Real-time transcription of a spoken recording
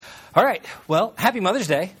All right. Well, happy Mother's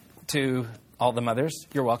Day to all the mothers.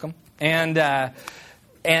 You're welcome. And to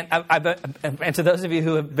those of you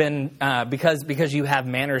who have been, because you have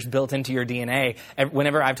manners built into your DNA,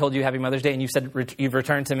 whenever I've told you Happy Mother's Day and you've said you've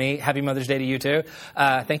returned to me, Happy Mother's Day to you too.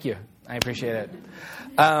 Thank you. I appreciate it.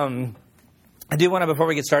 I do want to, before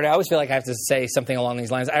we get started, I always feel like I have to say something along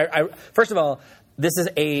these lines. First of all, this is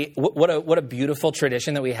what a beautiful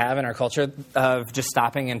tradition that we have in our culture of just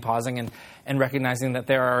stopping and pausing and recognizing that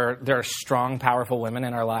there are strong, powerful women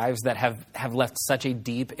in our lives that have left such a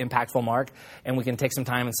deep, impactful mark, and we can take some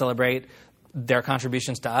time and celebrate their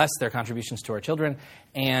contributions to us, their contributions to our children,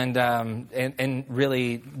 and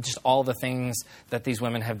really just all the things that these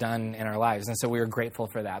women have done in our lives. And so we are grateful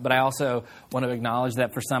for that. But I also want to acknowledge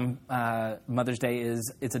that for some, Mother's Day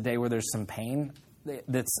it's a day where there's some pain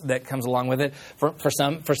that comes along with it. For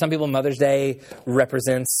some people, Mother's Day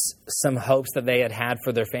represents some hopes that they had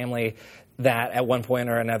for their family that at one point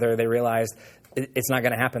or another they realized it's not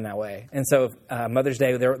going to happen that way. And so Mother's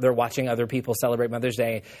Day, they're watching other people celebrate Mother's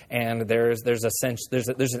Day, and there's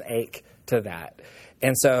an ache to that.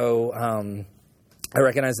 And so I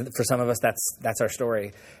recognize that for some of us that's our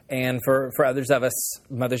story, and for others of us,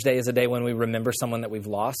 Mother's Day is a day when we remember someone that we've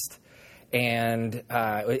lost. And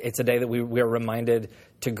it's a day that we are reminded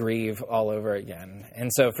to grieve all over again. And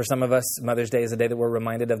so for some of us, Mother's Day is a day that we're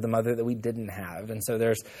reminded of the mother that we didn't have. And so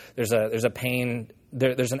there's a pain,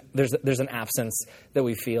 there's an absence that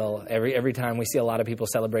we feel every time we see a lot of people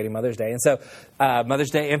celebrating Mother's Day. And so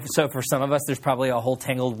Mother's Day, and so for some of us, there's probably a whole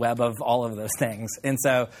tangled web of all of those things. And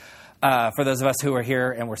so for those of us who are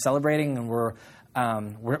here and we're celebrating and we're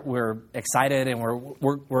excited and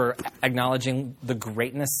we're acknowledging the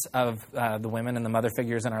greatness of the women and the mother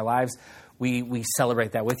figures in our lives. We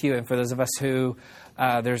celebrate that with you. And for those of us who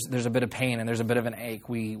there's a bit of pain and there's a bit of an ache,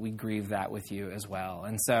 we grieve that with you as well.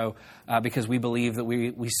 And so because we believe that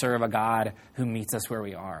we serve a God who meets us where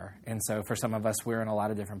we are. And so for some of us, we're in a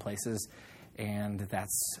lot of different places, and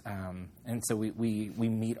so we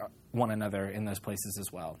meet one another in those places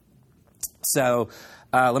as well. So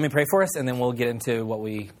let me pray for us, and then we'll get into what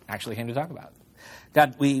we actually came to talk about.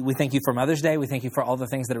 God, we thank you for Mother's Day. We thank you for all the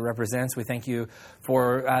things that it represents. We thank you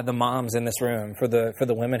for the moms in this room, for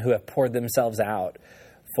the women who have poured themselves out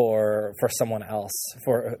for someone else,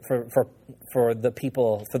 for the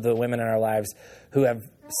people, for the women in our lives who have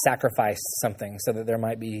sacrificed something so that there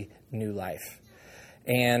might be new life.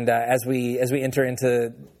 And as we enter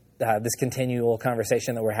into this continual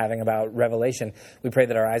conversation that we're having about Revelation, we pray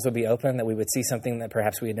that our eyes would be open, that we would see something that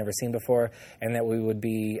perhaps we had never seen before, and that we would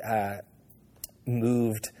be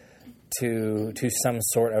moved to some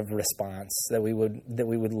sort of response, that we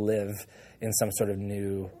would live in some sort of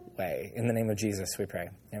new way. In the name of Jesus, we pray.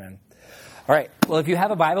 Amen. All right. Well, if you have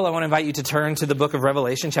a Bible, I want to invite you to turn to the book of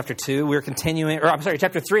Revelation, chapter 2.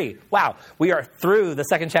 Chapter 3. Wow. We are through the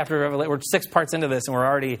second chapter of Revelation. We're 6 parts into this, and we're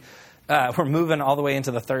already we're moving all the way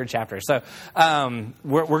into the third chapter. So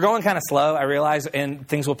we're going kind of slow, I realize, and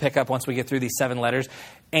things will pick up once we get through these 7 letters.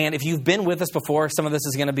 And if you've been with us before, some of this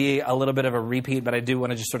is going to be a little bit of a repeat, but I do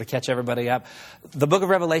want to just sort of catch everybody up. The book of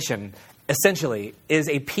Revelation, essentially, is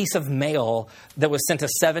a piece of mail that was sent to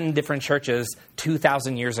 7 different churches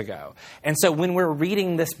 2,000 years ago. And so when we're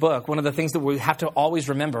reading this book, one of the things that we have to always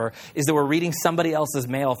remember is that we're reading somebody else's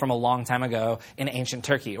mail from a long time ago in ancient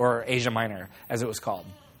Turkey, or Asia Minor, as it was called.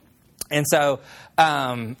 And so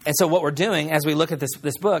what we're doing as we look at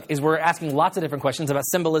this book is we're asking lots of different questions about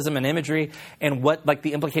symbolism and imagery and what, like,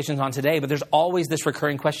 the implications on today. But there's always this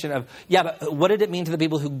recurring question of, but what did it mean to the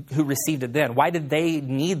people who received it then? Why did they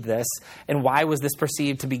need this? And why was this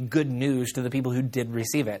perceived to be good news to the people who did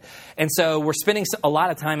receive it? And so we're spending a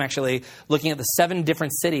lot of time actually looking at the 7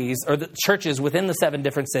 different cities, or the churches within the 7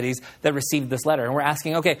 different cities that received this letter. And we're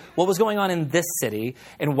asking, okay, what was going on in this city?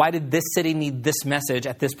 And why did this city need this message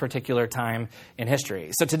at this particular time in history?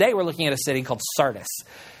 So today we're looking at a city called Sardis.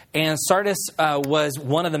 And Sardis was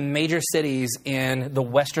one of the major cities in the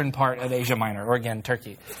western part of Asia Minor, or again,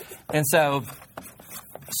 Turkey. And so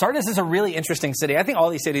Sardis is a really interesting city. I think all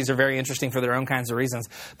these cities are very interesting for their own kinds of reasons.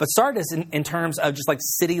 But Sardis, in terms of just like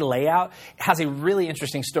city layout, has a really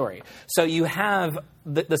interesting story. So you have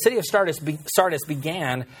the city of Sardis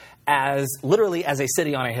began literally as a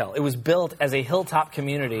city on a hill. It was built as a hilltop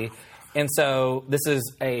community. And so this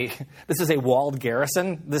is a walled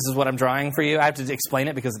garrison. This is what I'm drawing for you. I have to explain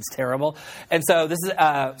it because it's terrible. And so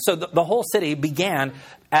the whole city began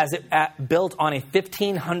built on a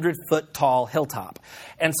 1,500-foot tall hilltop.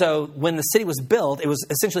 And so when the city was built, it was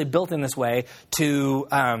essentially built in this way to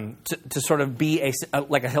sort of be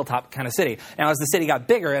like a hilltop kind of city. Now, as the city got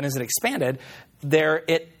bigger and as it expanded,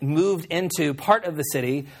 it moved into part of the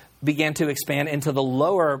city began to expand into the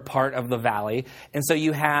lower part of the valley. And so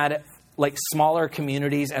you had like smaller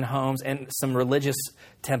communities and homes and some religious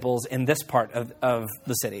temples in this part of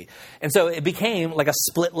the city. And so it became like a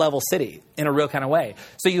split level city in a real kind of way.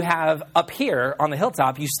 So you have up here on the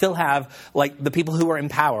hilltop, you still have like the people who are in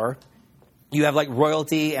power. You have like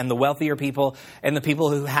royalty and the wealthier people and the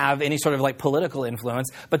people who have any sort of like political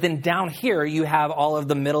influence. But then down here, you have all of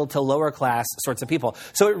the middle to lower class sorts of people.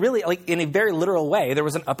 So it really, like in a very literal way, there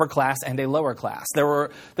was an upper class and a lower class. There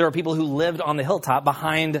were people who lived on the hilltop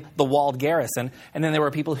behind the walled garrison. And then there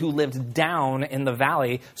were people who lived down in the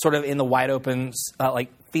valley, sort of in the wide open,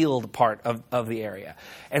 field part of the area.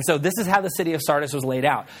 And so this is how the city of Sardis was laid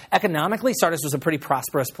out. Economically, Sardis was a pretty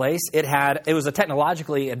prosperous place. It was a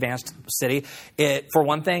technologically advanced city. For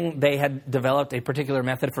one thing, they had developed a particular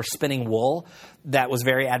method for spinning wool that was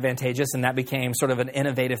very advantageous, and that became sort of an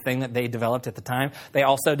innovative thing that they developed at the time. They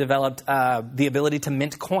also developed the ability to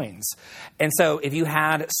mint coins. And so if you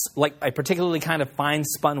had like a particularly kind of fine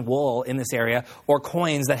spun wool in this area or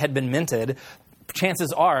coins that had been minted,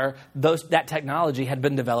 chances are that technology had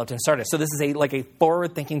been developed in Sardis. So this is a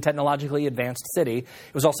forward-thinking, technologically advanced city.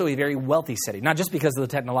 It was also a very wealthy city, not just because of the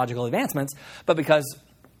technological advancements, but because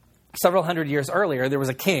several hundred years earlier, there was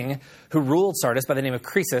a king who ruled Sardis by the name of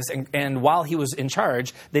Croesus, and while he was in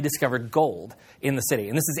charge, they discovered gold in the city.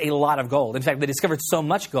 And this is a lot of gold. In fact, they discovered so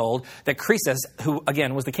much gold that Croesus, who,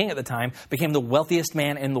 again, was the king at the time, became the wealthiest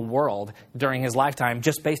man in the world during his lifetime,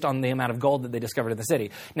 just based on the amount of gold that they discovered in the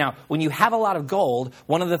city. Now, when you have a lot of gold,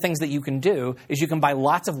 one of the things that you can do is you can buy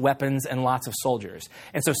lots of weapons and lots of soldiers.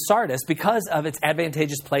 And so Sardis, because of its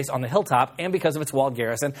advantageous place on the hilltop, and because of its walled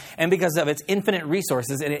garrison, and because of its infinite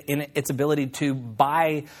resources in its ability to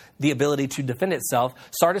buy the ability to defend itself,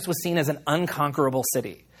 Sardis was seen as an unconquerable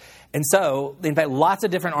city. And so, in fact, lots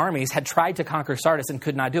of different armies had tried to conquer Sardis and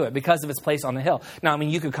could not do it because of its place on the hill. Now, I mean,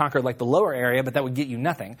 you could conquer like the lower area, but that would get you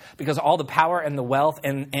nothing because all the power and the wealth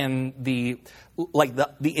and the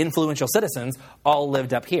influential citizens all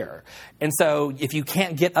lived up here. And so, if you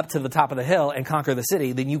can't get up to the top of the hill and conquer the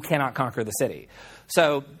city, then you cannot conquer the city.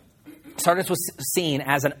 So, Sardis was seen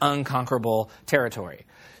as an unconquerable territory.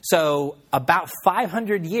 So about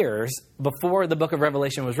 500 years before the book of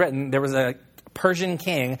Revelation was written, there was a Persian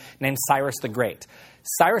king named Cyrus the Great.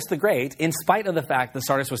 Cyrus the Great, in spite of the fact that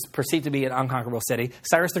Sardis was perceived to be an unconquerable city,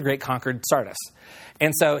 Cyrus the Great conquered Sardis.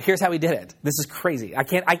 And so here's how he did it. This is crazy.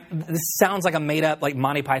 This sounds like a made up like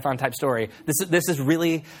Monty Python type story. This is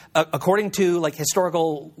really, according to like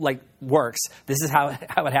historical like works, this is how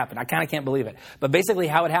it happened. I kind of can't believe it. But basically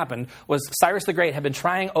how it happened was Cyrus the Great had been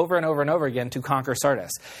trying over and over and over again to conquer Sardis.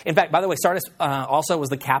 In fact, by the way, Sardis also was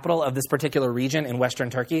the capital of this particular region in western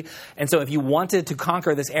Turkey. And so if you wanted to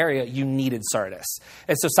conquer this area, you needed Sardis.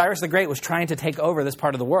 And so Cyrus the Great was trying to take over this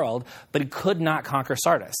part of the world, but he could not conquer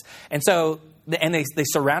Sardis. And so they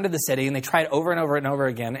surrounded the city, and they tried over and over and over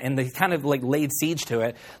again, and they kind of like laid siege to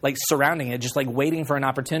it, like surrounding it, just like waiting for an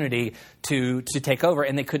opportunity to take over,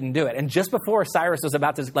 and they couldn't do it. And just before Cyrus was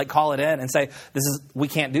about to like call it in and say, we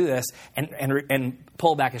can't do this, and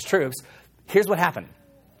pull back his troops, here's what happened.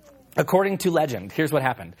 According to legend, here's what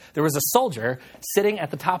happened. There was a soldier sitting at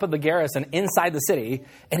the top of the garrison inside the city,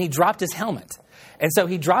 and he dropped his helmet. And so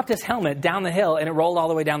he dropped his helmet down the hill, and it rolled all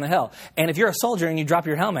the way down the hill. And if you're a soldier and you drop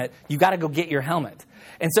your helmet, you got to go get your helmet.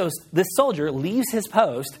 And so this soldier leaves his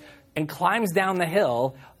post and climbs down the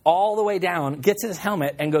hill all the way down, gets his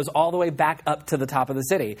helmet, and goes all the way back up to the top of the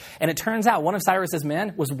city. And it turns out one of Cyrus's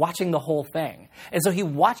men was watching the whole thing. And so he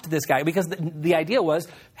watched this guy because the idea was,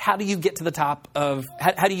 how do you get to the top of,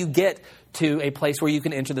 how do you get to a place where you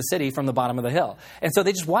can enter the city from the bottom of the hill? And so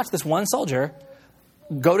they just watched this one soldier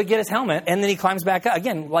go to get his helmet, and then he climbs back up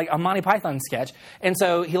again, like a Monty Python sketch. And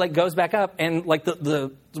so he like goes back up, and like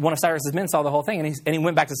the one of Cyrus's men saw the whole thing, and he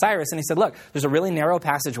went back to Cyrus and he said, "Look, there's a really narrow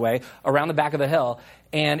passageway around the back of the hill,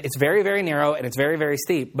 and it's very, very narrow, and it's very, very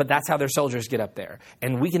steep. But that's how their soldiers get up there,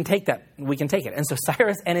 and we can take that. We can take it." And so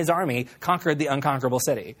Cyrus and his army conquered the unconquerable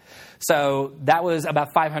city. So that was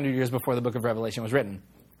about 500 years before the book of Revelation was written.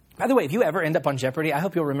 By the way, if you ever end up on Jeopardy, I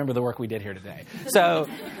hope you'll remember the work we did here today. So.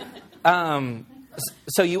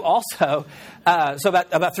 So you also,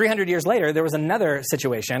 about 300 years later, there was another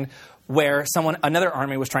situation where another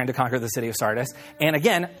army was trying to conquer the city of Sardis. And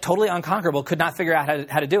again, totally unconquerable, could not figure out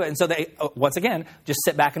how to do it. And so they, once again, just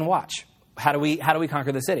sit back and watch. How do we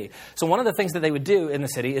conquer the city? So one of the things that they would do in the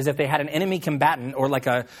city is if they had an enemy combatant or like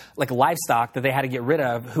a livestock that they had to get rid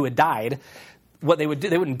of who had died, what they would do,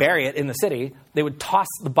 they wouldn't bury it in the city. They would toss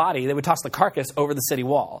the body, they would toss the carcass over the city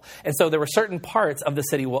wall. And so there were certain parts of the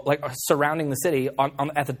city wall, like surrounding the city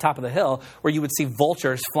at the top of the hill, where you would see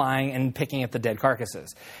vultures flying and picking at the dead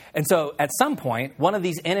carcasses. And so at some point, one of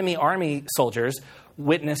these enemy army soldiers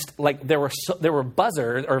witnessed, like there were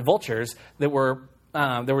buzzards or vultures that were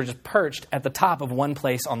just perched at the top of one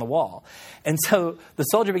place on the wall. And so the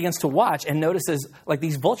soldier begins to watch and notices like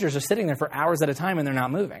these vultures are sitting there for hours at a time and they're not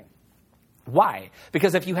moving. Why?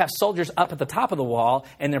 Because if you have soldiers up at the top of the wall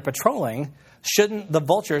and they're patrolling, shouldn't the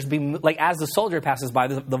vultures be, like as the soldier passes by,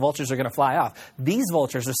 the vultures are going to fly off. These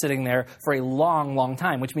vultures are sitting there for a long, long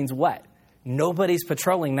time, which means what? Nobody's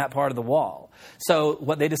patrolling that part of the wall. So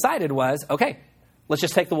what they decided was, okay, let's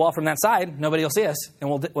just take the wall from that side. Nobody will see us, and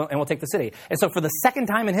we'll take the city. And so for the second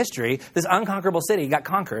time in history, this unconquerable city got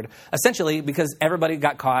conquered, essentially because everybody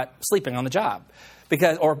got caught sleeping on the job.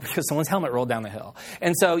 Because someone's helmet rolled down the hill.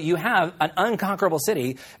 And so you have an unconquerable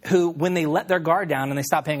city who, when they let their guard down and they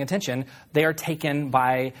stop paying attention, they are taken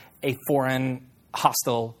by a foreign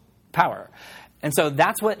hostile power. And so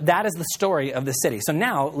that is the story of the city. So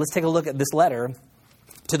now let's take a look at this letter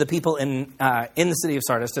to the people in the city of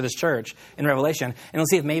Sardis, to this church in Revelation, and we'll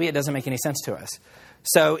see if maybe it doesn't make any sense to us.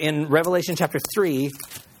 So in Revelation chapter 3,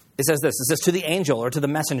 it says this. It says, to the angel or to the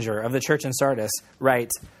messenger of the church in Sardis,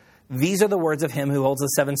 write, these are the words of him who holds the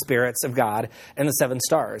 7 spirits of God and the 7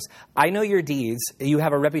 stars. I know your deeds. You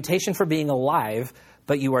have a reputation for being alive,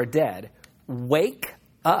 but you are dead. Wake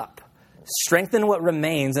up. Strengthen what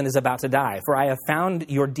remains and is about to die. For I have found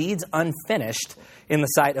your deeds unfinished in the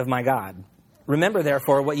sight of my God. Remember,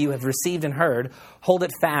 therefore, what you have received and heard. Hold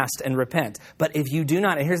it fast and repent. But if you do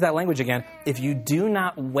not, and here's that language again, if you do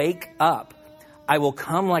not wake up, I will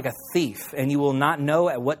come like a thief, and you will not know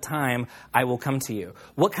at what time I will come to you.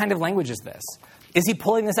 What kind of language is this? Is he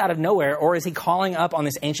pulling this out of nowhere, or is he calling up on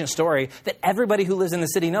this ancient story that everybody who lives in the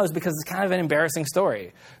city knows because it's kind of an embarrassing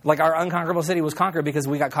story? Like our unconquerable city was conquered because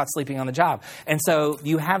we got caught sleeping on the job. And so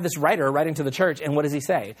you have this writer writing to the church, and what does he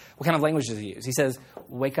say? What kind of language does he use? He says,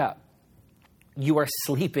 wake up. You are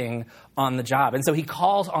sleeping on the job. And so he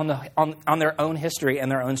calls on their own history and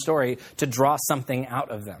their own story to draw something out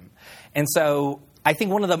of them. And so I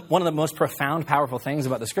think one of the most profound, powerful things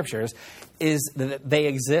about the scriptures is that they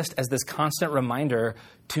exist as this constant reminder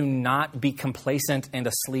to not be complacent and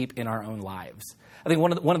asleep in our own lives. I think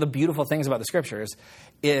one of the beautiful things about the scriptures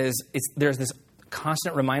is there's this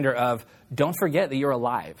constant reminder of don't forget that you're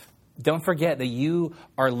alive. Don't forget that you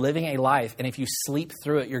are living a life, and if you sleep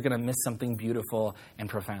through it, you're going to miss something beautiful and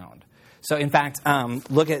profound. So, in fact,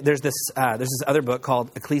 there's this other book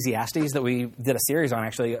called Ecclesiastes that we did a series on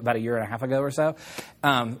actually about 1.5 years ago or so.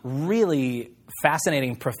 Really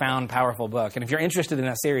fascinating, profound, powerful book. And if you're interested in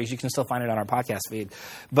that series, you can still find it on our podcast feed.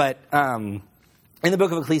 But in the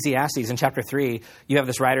book of Ecclesiastes, in chapter 3, you have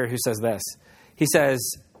this writer who says this. He says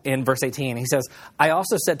in verse 18, he says, I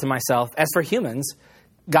also said to myself, as for humans,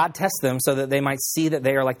 God tests them so that they might see that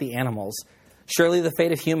they are like the animals. Surely the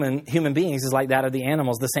fate of human beings is like that of the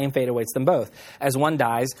animals. The same fate awaits them both. As one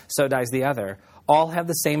dies, so dies the other. All have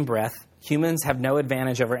the same breath. Humans have no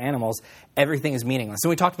advantage over animals. Everything is meaningless.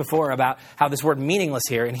 And we talked before about how this word meaningless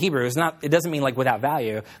here in Hebrew it doesn't mean like without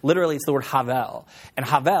value. Literally, it's the word havel. And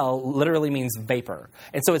havel literally means vapor.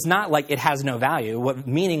 And so it's not like it has no value. What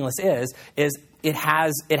meaningless is it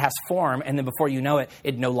has form, and then before you know it,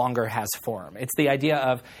 it no longer has form. It's the idea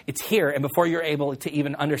of it's here, and before you're able to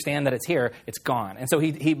even understand that it's here, it's gone. And so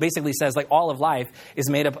he basically says, like, all of life is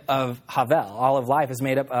made up of havel. All of life is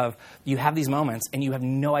made up of, you have these moments, and you have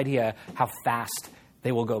no idea how fast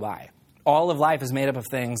they will go by. All of life is made up of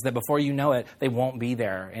things that before you know it, they won't be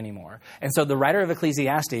there anymore. And so the writer of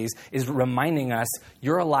Ecclesiastes is reminding us,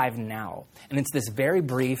 you're alive now. And it's this very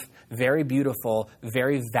brief, very beautiful,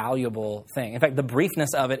 very valuable thing. In fact, the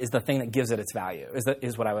briefness of it is the thing that gives it its value,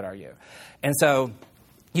 is what I would argue. And so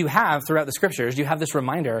you have, throughout the scriptures, you have this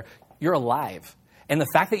reminder, you're alive. And the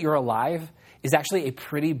fact that you're alive is actually a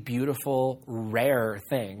pretty beautiful, rare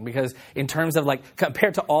thing. Because in terms of, like,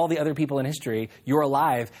 compared to all the other people in history, you're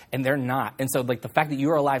alive and they're not. And so, like, the fact that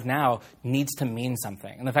you're alive now needs to mean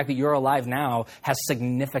something. And the fact that you're alive now has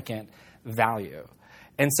significant value.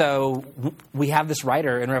 And so we have this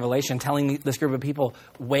writer in Revelation telling this group of people,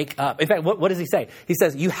 wake up. In fact, what does he say? He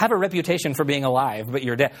says, you have a reputation for being alive, but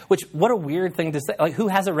you're dead. Which, what a weird thing to say. Like, who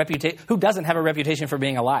doesn't have a reputation for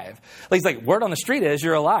being alive? Like, he's like, word on the street is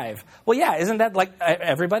you're alive. Well, yeah, isn't that like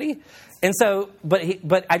everybody? And so, but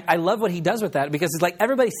I love what he does with that, because it's like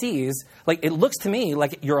everybody sees, like, it looks to me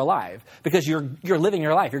like you're alive because you're living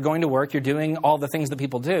your life. You're going to work. You're doing all the things that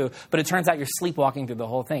people do. But it turns out you're sleepwalking through the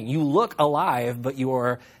whole thing. You look alive, but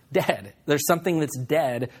you're dead. There's something that's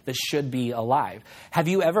dead that should be alive. Have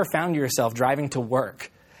you ever found yourself driving to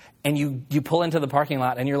work and you pull into the parking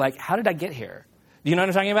lot and you're like, how did I get here? Do you know what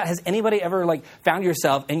I'm talking about? Has anybody ever found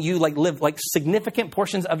yourself and you live significant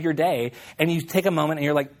portions of your day and you take a moment and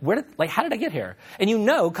you're like, how did I get here? And you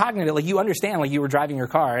know, cognitively, you understand you were driving your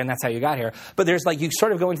car and that's how you got here. But there's you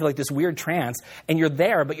sort of go into this weird trance and you're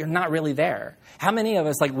there, but you're not really there. How many of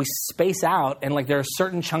us we space out and there are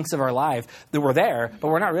certain chunks of our life that we're there, but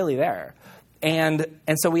we're not really there. And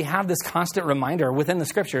so we have this constant reminder within the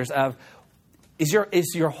scriptures of, is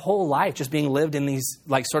your whole life just being lived in these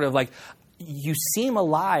you seem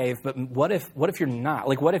alive, but what if you're not?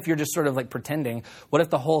 What if you're just sort of pretending? What if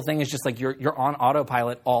the whole thing is just you're on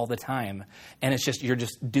autopilot all the time, and it's just you're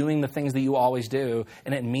just doing the things that you always do,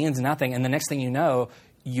 and it means nothing. And the next thing you know,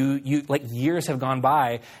 you years have gone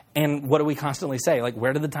by, and what do we constantly say?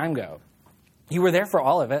 Where did the time go? You were there for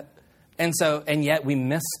all of it, and yet we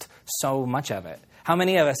missed so much of it. How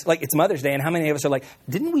many of us, it's Mother's Day, and how many of us are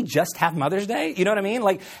didn't we just have Mother's Day? You know what I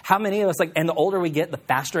mean? How many of us, and the older we get, the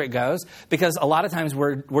faster it goes, because a lot of times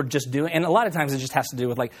we're just doing, and a lot of times it just has to do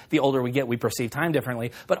with, the older we get, we perceive time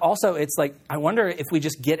differently, but also it's I wonder if we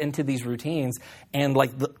just get into these routines, and,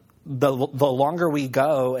 the longer we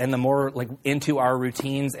go, and the more, into our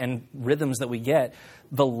routines and rhythms that we get,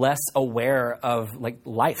 the less aware of,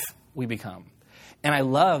 life we become. And I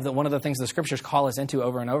love that one of the things the scriptures call us into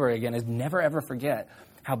over and over again is never, ever forget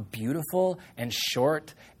how beautiful and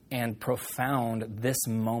short and profound this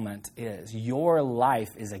moment is. Your life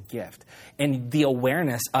is a gift. And the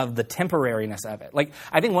awareness of the temporariness of it.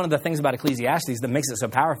 I think one of the things about Ecclesiastes that makes it so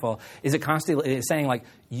powerful is it constantly is saying,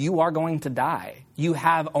 you are going to die. You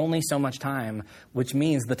have only so much time, which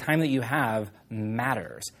means the time that you have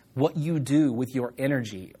matters. What you do with your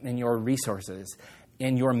energy and your resources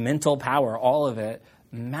and your mental power, all of it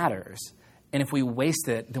matters. And if we waste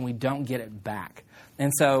it, then we don't get it back.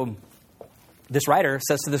 And so this writer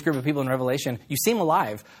says to this group of people in Revelation, you seem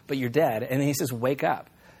alive, but you're dead. And then he says, wake up.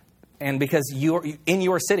 And because in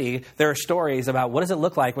your city, there are stories about what does it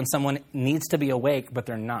look like when someone needs to be awake, but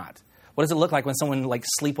they're not. What does it look like when someone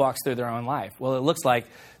sleepwalks through their own life? Well, it looks like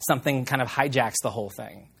something kind of hijacks the whole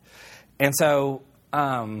thing. And so,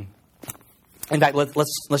 in fact,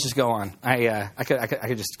 let's just go on. I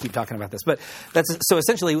could just keep talking about this, but so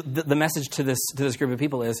essentially the message to this group of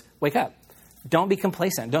people is wake up. Don't be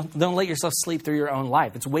complacent. Don't let yourself sleep through your own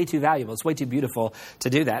life. It's way too valuable. It's way too beautiful to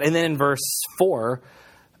do that. And then in verse 4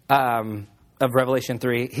 of Revelation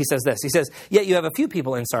 3, he says this. He says, "Yet you have a few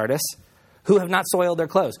people in Sardis who have not soiled their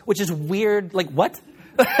clothes," which is weird. What?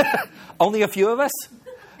 Only a few of us?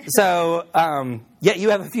 So, yet you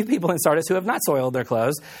have a few people in Sardis who have not soiled their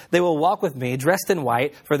clothes. They will walk with me dressed in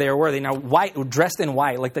white, for they are worthy. Now, dressed in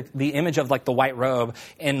white, the image of the white robe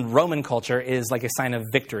in Roman culture is a sign of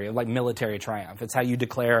victory, military triumph. It's how you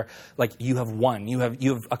declare you have won, you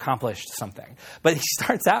have accomplished something. But he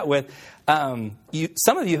starts out with,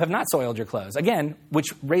 some of you have not soiled your clothes. Again, which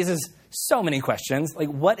raises so many questions.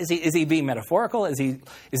 What is he? Is he being metaphorical? Is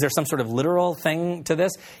there some sort of literal thing to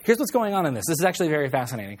this? Here's what's going on in this. This is actually very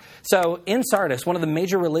fascinating. So in Sardis, one of the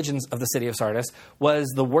major religions of the city of Sardis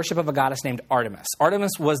was the worship of a goddess named Artemis.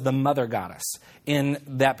 Artemis was the mother goddess in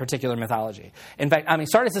that particular mythology. In fact,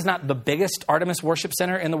 Sardis is not the biggest Artemis worship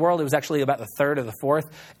center in the world. It was actually about the third or the fourth.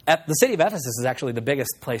 The city of Ephesus is actually the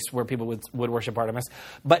biggest place where people would worship Artemis.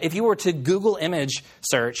 But if you were to Google image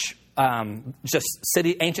search just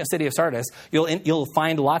ancient city of Sardis, you'll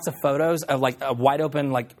find lots of photos of a wide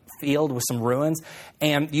open field with some ruins,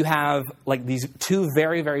 and you have these two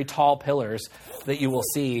very, very tall pillars that you will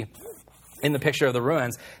see in the picture of the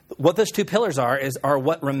ruins. What those two pillars are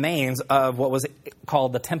what remains of what was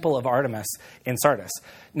called the Temple of Artemis in Sardis.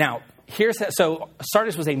 Now, so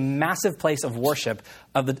Sardis was a massive place of worship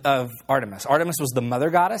of Artemis. Artemis was the mother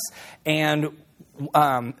goddess, and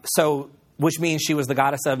which means she was the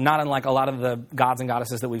goddess of, not unlike a lot of the gods and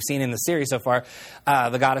goddesses that we've seen in the series so far,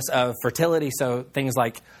 the goddess of fertility, so things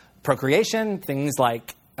like procreation, things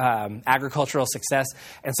like agricultural success.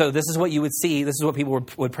 And so this is what you would see, this is what people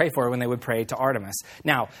would pray for when they would pray to Artemis.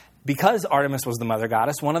 Now, because Artemis was the mother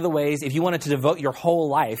goddess, one of the ways, if you wanted to devote your whole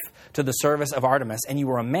life to the service of Artemis and you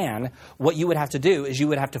were a man, what you would have to do is you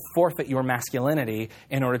would have to forfeit your masculinity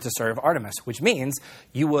in order to serve Artemis, which means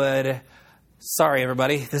you would... Sorry,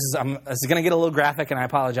 everybody. This is going to get a little graphic, and I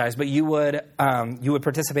apologize. But you would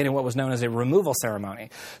participate in what was known as a removal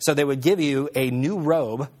ceremony. So they would give you a new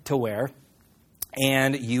robe to wear,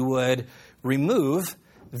 and you would remove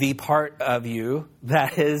the part of you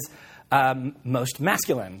that is most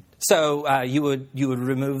masculine. So you would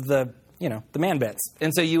remove the man bits,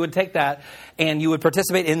 and so you would take that, and you would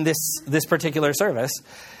participate in this particular service.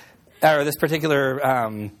 or this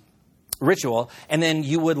particular ritual, and then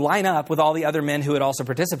you would line up with all the other men who had also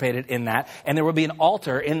participated in that, and there would be an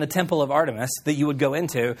altar in the temple of Artemis that you would go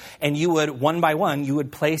into, and you would, one by one, you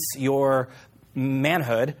would place your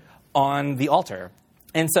manhood on the altar.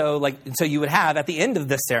 And so you would have, at the end of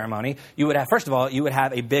this ceremony, you would have, first of all, you would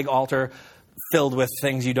have a big altar filled with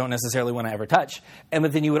things you don't necessarily want to ever touch.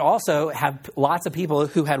 But then you would also have lots of people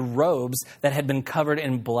who had robes that had been covered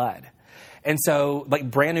in blood. And so, like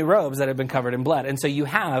brand new robes that have been covered in blood. And so you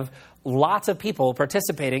have lots of people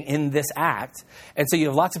participating in this act. And so you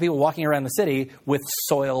have lots of people walking around the city with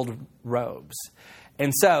soiled robes.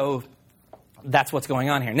 And so that's what's going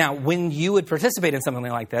on here. Now, when you would participate in something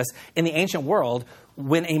like this, in the ancient world,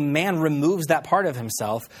 when a man removes that part of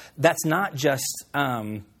himself, that's not just...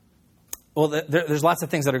 there's lots of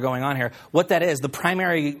things that are going on here. What that is, the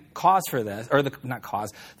primary cause for this, or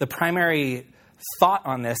the primary thought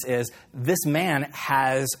on this is this man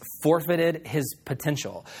has forfeited his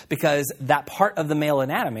potential because that part of the male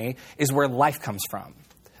anatomy is where life comes from.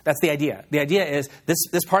 That's the idea. The idea is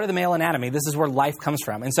this part of the male anatomy, this is where life comes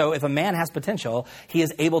from. And so if a man has potential, he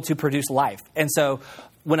is able to produce life. And so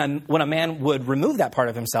when a man would remove that part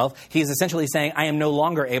of himself, he is essentially saying, I am no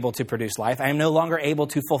longer able to produce life. I am no longer able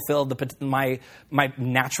to fulfill my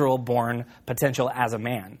natural born potential as a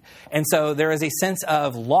man. And so there is a sense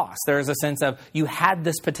of loss. There is a sense of you had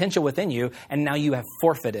this potential within you, and now you have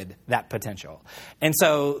forfeited that potential. And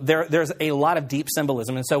so there's a lot of deep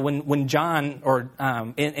symbolism. And so when John, or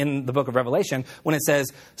in the book of Revelation, when it says,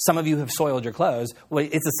 some of you have soiled your clothes, well,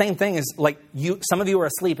 it's the same thing as like some of you are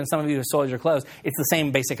asleep and some of you have soiled your clothes. It's the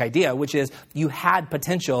same basic idea, which is you had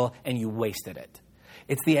potential and you wasted it.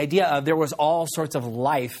 It's the idea of there was all sorts of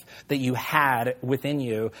life that you had within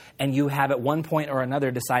you, and you have at one point or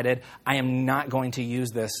another decided, I am not going to use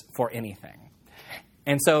this for anything.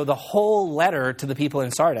 And so the whole letter to the people in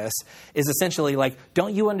Sardis is essentially like,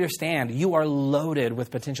 don't you understand? You are loaded with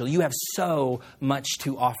potential. You have so much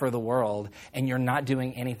to offer the world, and you're not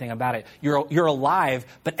doing anything about it. You're alive,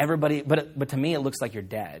 but to me, it looks like you're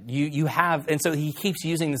dead. You have, and so he keeps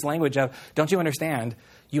using this language of, don't you understand?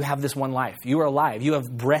 You have this one life. You are alive. You have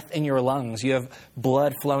breath in your lungs. You have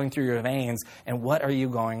blood flowing through your veins. And what are you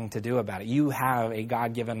going to do about it? You have a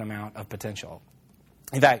God-given amount of potential.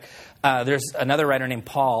 In fact, there's another writer named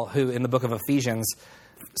Paul who in the book of Ephesians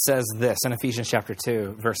says this in Ephesians chapter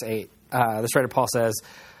 2, verse 8. This writer Paul says,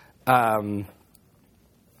 for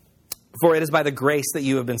it is by the grace that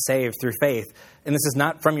you have been saved through faith. And this is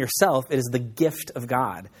not from yourself. It is the gift of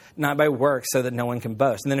God, not by works so that no one can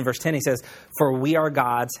boast. And then in verse 10 he says, for we are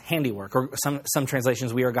God's handiwork, or some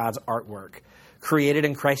translations, we are God's artwork, created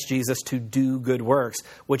in Christ Jesus to do good works,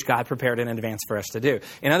 which God prepared in advance for us to do.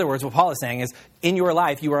 In other words, what Paul is saying is, in your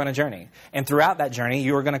life, you are on a journey. And throughout that journey,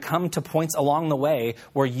 you are going to come to points along the way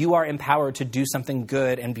where you are empowered to do something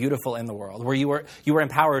good and beautiful in the world, where you are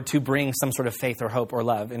empowered to bring some sort of faith or hope or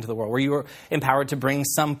love into the world, where you are empowered to bring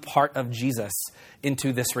some part of Jesus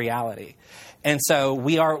into this reality. And so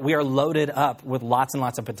we are loaded up with lots and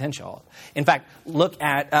lots of potential. In fact, look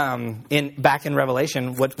at back in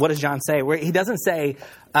Revelation, what does John say? Where he doesn't say,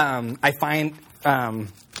 I find.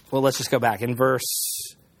 Let's just go back in verse.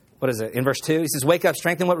 What is it? In verse 2, he says, wake up,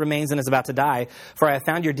 strengthen what remains and is about to die, for I have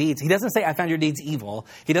found your deeds. He doesn't say, I found your deeds evil.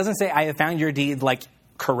 He doesn't say, I have found your deeds like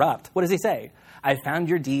corrupt. What does he say? I found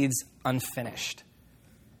your deeds unfinished.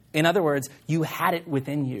 In other words, you had it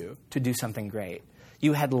within you to do something great.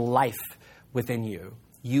 You had life within you.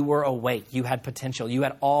 You were awake. You had potential. You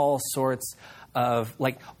had all sorts of,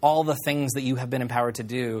 all the things that you have been empowered to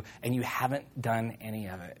do, and you haven't done any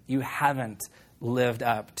of it. You haven't lived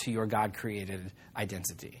up to your God-created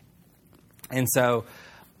identity. And so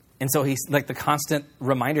he's like, the constant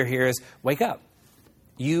reminder here is, wake up.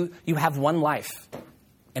 You have one life.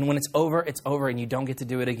 And when it's over, and you don't get to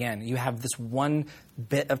do it again. You have this one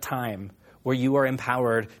bit of time where you are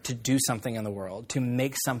empowered to do something in the world, to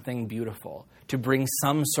make something beautiful, to bring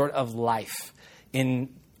some sort of life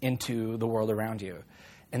into the world around you.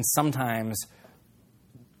 And sometimes,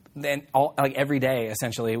 every day,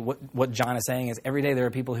 essentially, what John is saying is every day there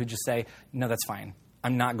are people who just say, no, that's fine.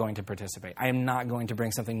 I'm not going to participate. I am not going to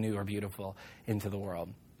bring something new or beautiful into the world.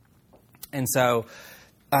 And so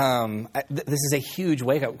this is a huge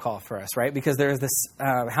wake-up call for us, right? Because there's this,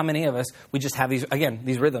 how many of us, we just have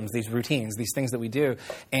these rhythms, these routines, these things that we do,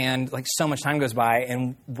 and so much time goes by,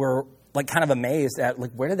 and we're kind of amazed at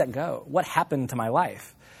where did that go? What happened to my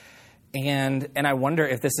life? And I wonder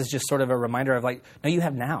if this is just sort of a reminder of no, you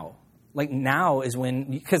have now. Now is when,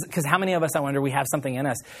 because how many of us, I wonder, we have something in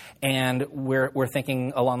us, and we're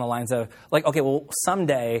thinking along the lines of okay, well,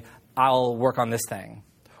 someday I'll work on this thing.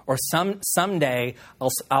 Or someday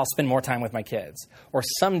I'll spend more time with my kids. Or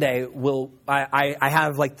someday I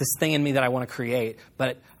have like this thing in me that I want to create,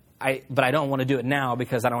 but I don't want to do it now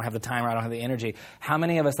because I don't have the time or I don't have the energy. How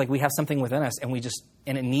many of us, like, we have something within us and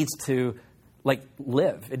it needs to like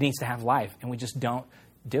live. It needs to have life, and we just don't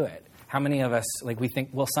do it. How many of us, like, we think,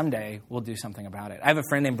 well, someday we'll do something about it? I have a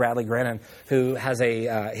friend named Bradley Grennan who has a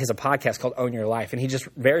podcast called Own Your Life. And he just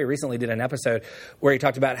very recently did an episode where he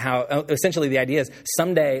talked about how essentially the idea is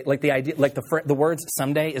someday, like the words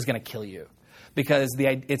someday is going to kill you, because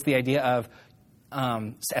it's the idea of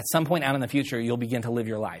at some point out in the future, you'll begin to live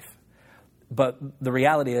your life. But the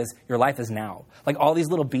reality is your life is now. Like all these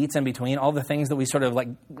little beats in between, all the things that we sort of like,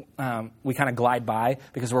 we kind of glide by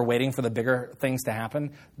because we're waiting for the bigger things to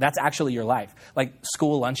happen. That's actually your life. Like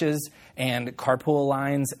school lunches and carpool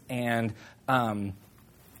lines and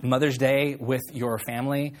Mother's Day with your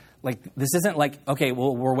family. Like this isn't like, okay,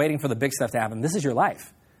 well, we're waiting for the big stuff to happen. This is your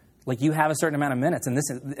life. Like you have a certain amount of minutes, and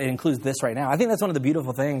it includes this right now. I think that's one of the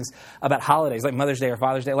beautiful things about holidays, like Mother's Day or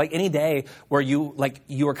Father's Day. Like any day where you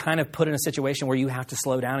are kind of put in a situation where you have to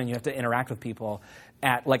slow down and you have to interact with people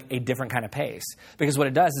at like a different kind of pace. Because what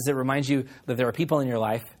it does is it reminds you that there are people in your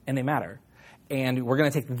life and they matter. And we're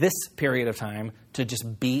going to take this period of time to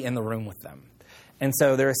just be in the room with them. And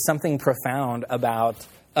so there is something profound about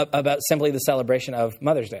simply the celebration of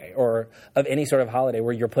Mother's Day or of any sort of holiday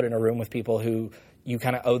where you're put in a room with people who you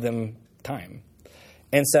kind of owe them time.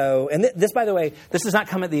 And so, this, by the way, this does not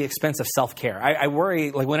come at the expense of self-care. I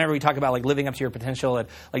worry, like, whenever we talk about, like, living up to your potential and,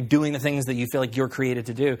 like, doing the things that you feel like you're created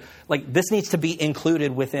to do, like, this needs to be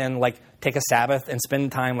included within, like, take a Sabbath and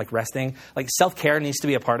spend time, like, resting. Like, self-care needs to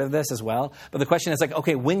be a part of this as well. But the question is, like,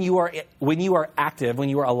 okay, when you are active, when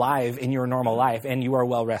you are alive in your normal life and you are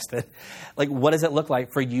well-rested, like, what does it look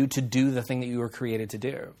like for you to do the thing that you were created to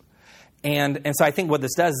do? And so I think what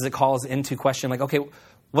this does is it calls into question, like, okay,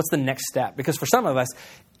 what's the next step? Because for some of us,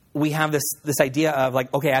 we have this idea of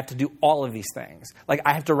like, okay, I have to do all of these things. Like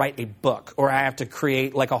I have to write a book, or I have to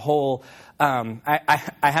create like a whole, I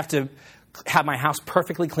have to have my house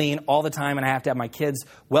perfectly clean all the time, and I have to have my kids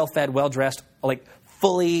well-fed, well-dressed, like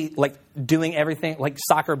fully like doing everything, like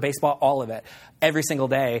soccer, baseball, all of it, every single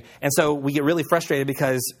day. And so we get really frustrated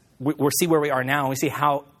because we see where we are now and we see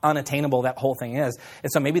how unattainable that whole thing is.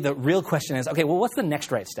 And so maybe the real question is, okay, well, what's the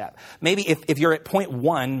next right step? Maybe if you're at point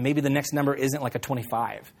 1, maybe the next number isn't like a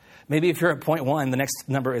 25. Maybe if you're at point 1, the next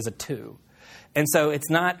number is a 2. And so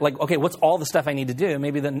it's not like, okay, what's all the stuff I need to do?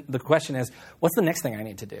 Maybe the question is, what's the next thing I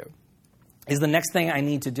need to do? Is the next thing I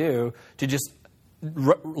need to do to just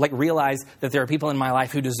realize that there are people in my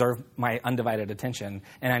life who deserve my undivided attention,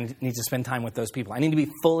 and I need to spend time with those people. I need to be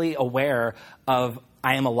fully aware of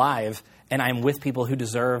I am alive, and I am with people who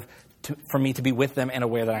deserve for me to be with them and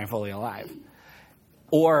aware that I am fully alive.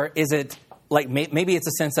 Or is it like maybe it's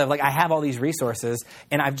a sense of like I have all these resources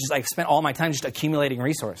and I've spent all my time just accumulating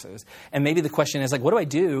resources. And maybe the question is like, what do I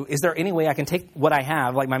do? Is there any way I can take what I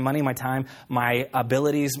have, like my money, my time, my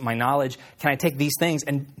abilities, my knowledge? Can I take these things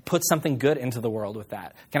and put something good into the world with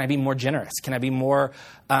that? Can I be more generous? Can I be more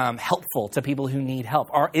helpful to people who need help?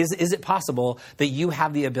 Or is it possible that you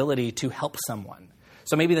have the ability to help someone?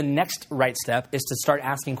 So maybe the next right step is to start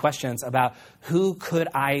asking questions about who could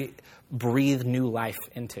I breathe new life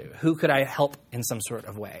into? Who could I help in some sort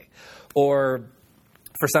of way? Or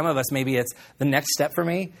for some of us, maybe it's the next step for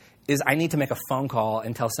me is I need to make a phone call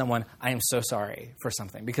and tell someone I am so sorry for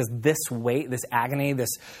something, because this weight, this agony, this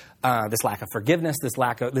lack of forgiveness, this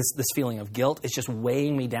feeling of guilt is just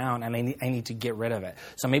weighing me down, and I need to get rid of it.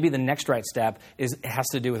 So maybe the next right step has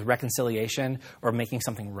to do with reconciliation or making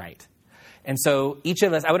something right. And so each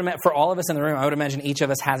of us, for all of us in the room, I would imagine each of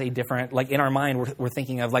us has a different, like in our mind, we're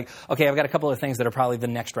thinking of like, okay, I've got a couple of things that are probably the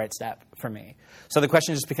next right step for me. So the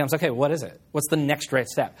question just becomes, okay, what is it? What's the next right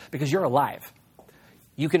step? Because you're alive.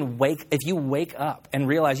 You can if you wake up and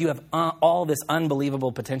realize you have all this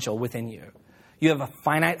unbelievable potential within you. You have a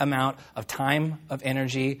finite amount of time, of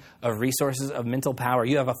energy, of resources, of mental power.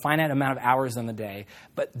 You have a finite amount of hours in the day.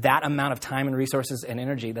 But that amount of time and resources and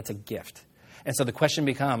energy, that's a gift. And so the question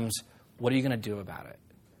becomes, what are you going to do about it?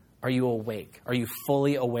 Are you awake? Are you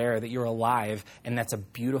fully aware that you're alive, and that's a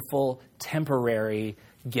beautiful, temporary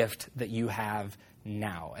gift that you have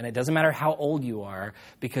now? And it doesn't matter how old you are,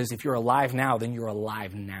 because if you're alive now, then you're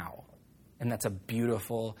alive now. And that's a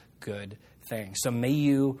beautiful, good thing. So may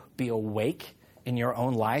you be awake in your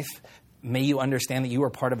own life. May you understand that you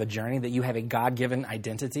are part of a journey, that you have a God-given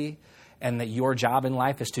identity, and that your job in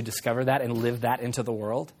life is to discover that and live that into the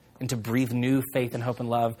world, and to breathe new faith and hope and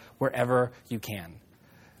love wherever you can.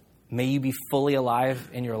 May you be fully alive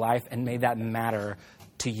in your life, and may that matter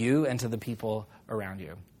to you and to the people around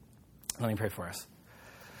you. Let me pray for us.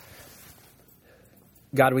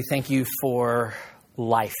 God, we thank you for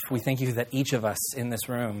life. We thank you that each of us in this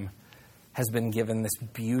room has been given this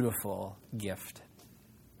beautiful gift.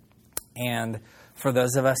 And for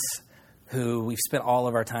those of us who we've spent all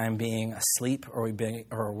of our time being asleep, or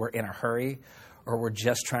we're in a hurry, or we're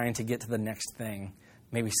just trying to get to the next thing,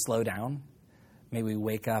 may we slow down, may we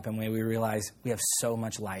wake up, and may we realize we have so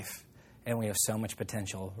much life and we have so much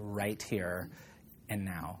potential right here and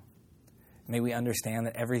now. May we understand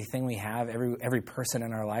that everything we have, every person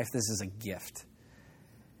in our life, this is a gift.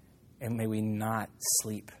 And may we not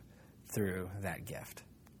sleep through that gift.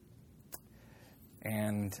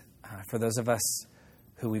 And for those of us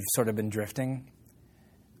who we've sort of been drifting,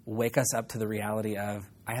 wake us up to the reality of,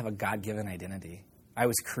 I have a God-given identity. I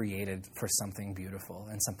was created for something beautiful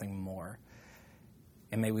and something more.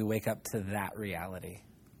 And may we wake up to that reality.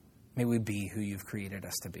 May we be who you've created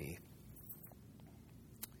us to be.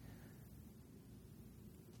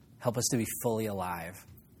 Help us to be fully alive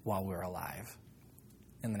while we're alive.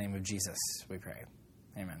 In the name of Jesus, we pray.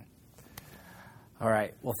 Amen. All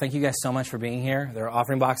right. Well, thank you guys so much for being here. There are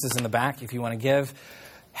offering boxes in the back if you want to give.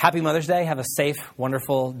 Happy Mother's Day. Have a safe,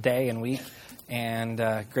 wonderful day and week. And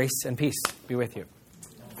grace and peace be with you.